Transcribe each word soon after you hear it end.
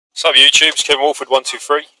So YouTube, it's Kevin Walford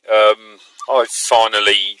 123. I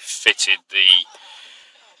finally fitted the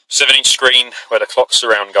 7-inch screen where the clock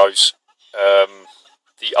surround goes.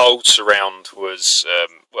 The old surround was,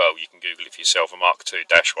 well, you can Google it for yourself, a Mark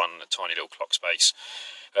II-1, a tiny little clock space.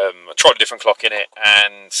 I tried a different clock in it,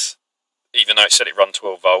 and even though it said it run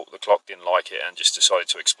 12 volt, the clock didn't like it and just decided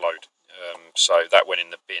to explode. So that went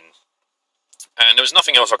in the bin. And there was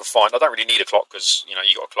nothing else I could find. I don't really need a clock because, you know,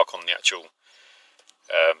 you got a clock on the actual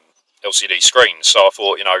LCD screen. So I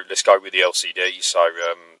thought, you know, let's go with the LCD. So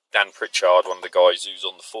Dan Pritchard, one of the guys who's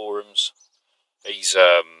on the forums, he's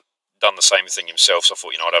done the same thing himself. So I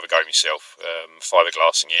thought, you know, I'd have a go myself.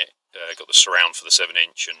 Fiberglassing it, got the surround for the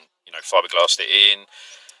 7-inch, and you know, fiberglassed it in,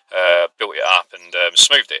 built it up, and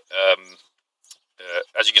smoothed it.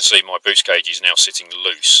 As you can see, my boost gauge is now sitting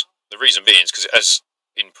loose. The reason being is because, as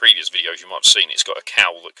in previous videos you might have seen, it's got a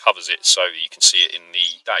cowl that covers it so that you can see it in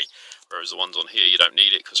the day, whereas the ones on here you don't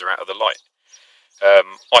need it because they're out of the light.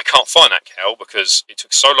 I can't find that cowl because it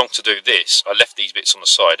took so long to do this. I left these bits on the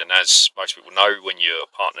side, and as most people know, when your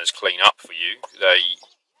partners clean up for you, they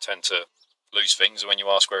tend to lose things, and when you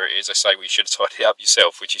ask where it is, they say, well, you should have tidied it up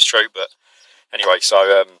yourself, which is true. But anyway,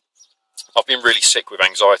 so I've been really sick with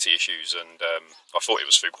anxiety issues, and I thought it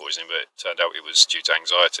was food poisoning, but it turned out it was due to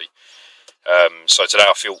anxiety. So today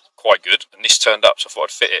I feel quite good, and this turned up, so I thought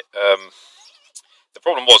I'd fit it. The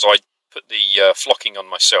problem was I put the flocking on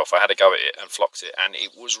myself. I had a go at it and flocked it, and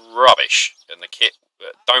it was rubbish. And the kit,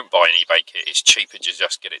 don't buy an eBay kit, it's cheaper to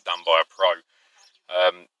just get it done by a pro.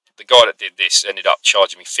 The guy that did this ended up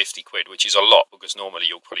charging me 50 quid, which is a lot, because normally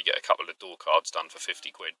you'll probably get a couple of door cards done for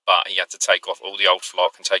 50 quid, but he had to take off all the old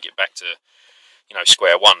flock and take it back to, you know,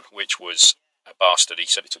 square one, which was a bastard. He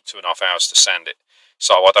said it took 2.5 hours to sand it.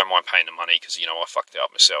 So I don't mind paying the money because, you know, I fucked it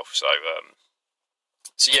up myself. So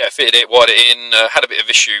yeah, fitted it, wired it in. Had a bit of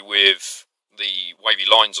issue with the wavy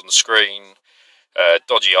lines on the screen,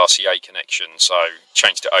 dodgy RCA connection. So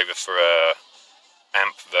changed it over for a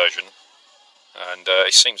amp version, and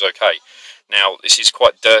it seems okay. Now this is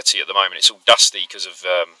quite dirty at the moment. It's all dusty because of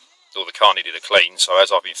all the car needed a clean. So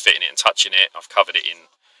as I've been fitting it and touching it, I've covered it in.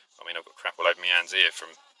 I mean, I've got crap all over my hands here from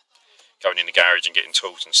going in the garage and getting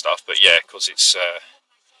tools and stuff. But yeah, because it's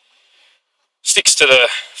sticks to the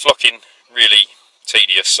flocking, really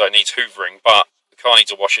tedious, so it needs hoovering, but the car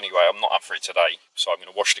needs a wash anyway. I'm not up for it today, so I'm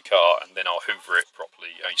going to wash the car and then I'll hoover it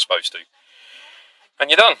properly, how you're supposed to, and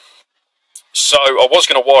you're done. So I was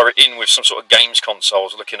going to wire it in with some sort of games console.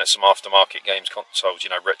 I was looking at some aftermarket games consoles,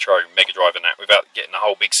 you know, retro, Mega Drive and that, without getting the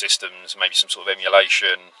whole big systems, maybe some sort of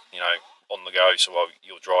emulation, you know, on the go, so while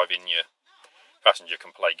you're driving, your passenger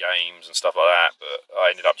can play games and stuff like that. But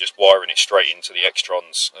I ended up just wiring it straight into the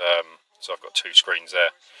Extrons, so I've got 2 screens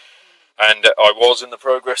there. And I was in the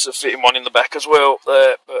progress of fitting one in the back as well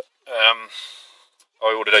there, but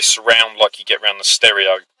I ordered a surround like you get around the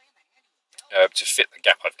stereo to fit the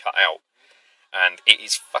gap I've cut out, and it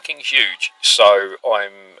is fucking huge. So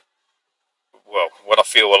well, when I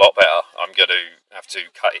feel a lot better, I'm going to have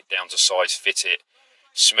to cut it down to size, fit it,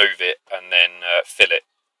 smooth it, and then fill it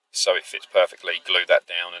so it fits perfectly, glue that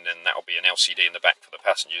down, and then that'll be an LCD in the back for the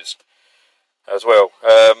passengers as well.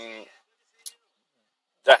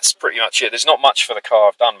 That's pretty much it. There's not much for the car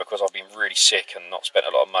I've done because I've been really sick and not spent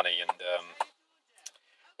a lot of money, and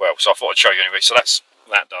well, so I thought I'd show you anyway. So that's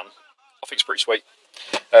that done. I think it's pretty sweet.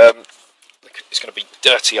 It's going to be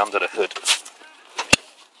dirty under the hood.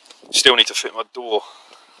 Still need to fit my door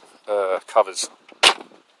covers.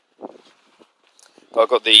 I've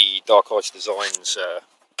got the Dark Ice Designs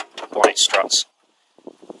bonnet struts,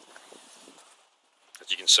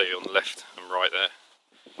 as you can see on the left and right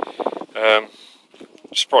there.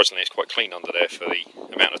 Surprisingly, it's quite clean under there for the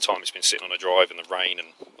amount of time it's been sitting on a drive and the rain and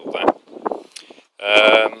all that.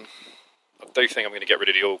 I do think I'm going to get rid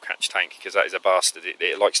of the oil catch tank because that is a bastard.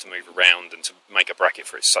 It likes to move around, and to make a bracket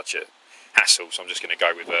for it's such a hassle. So I'm just going to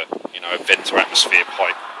go with a, you know, a vent to atmosphere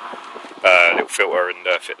pipe, little filter, and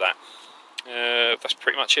fit that. That's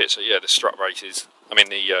pretty much it. So yeah, the strut races, I mean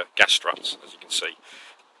the gas struts, as you can see,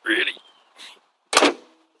 really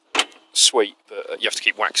sweet, but you have to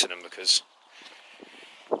keep waxing them because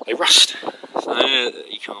they rust. So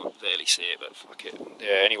you can't barely see it, but fuck it.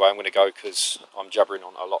 Yeah, anyway, I'm going to go because I'm jabbering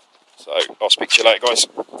on a lot. So I'll speak to you later, guys.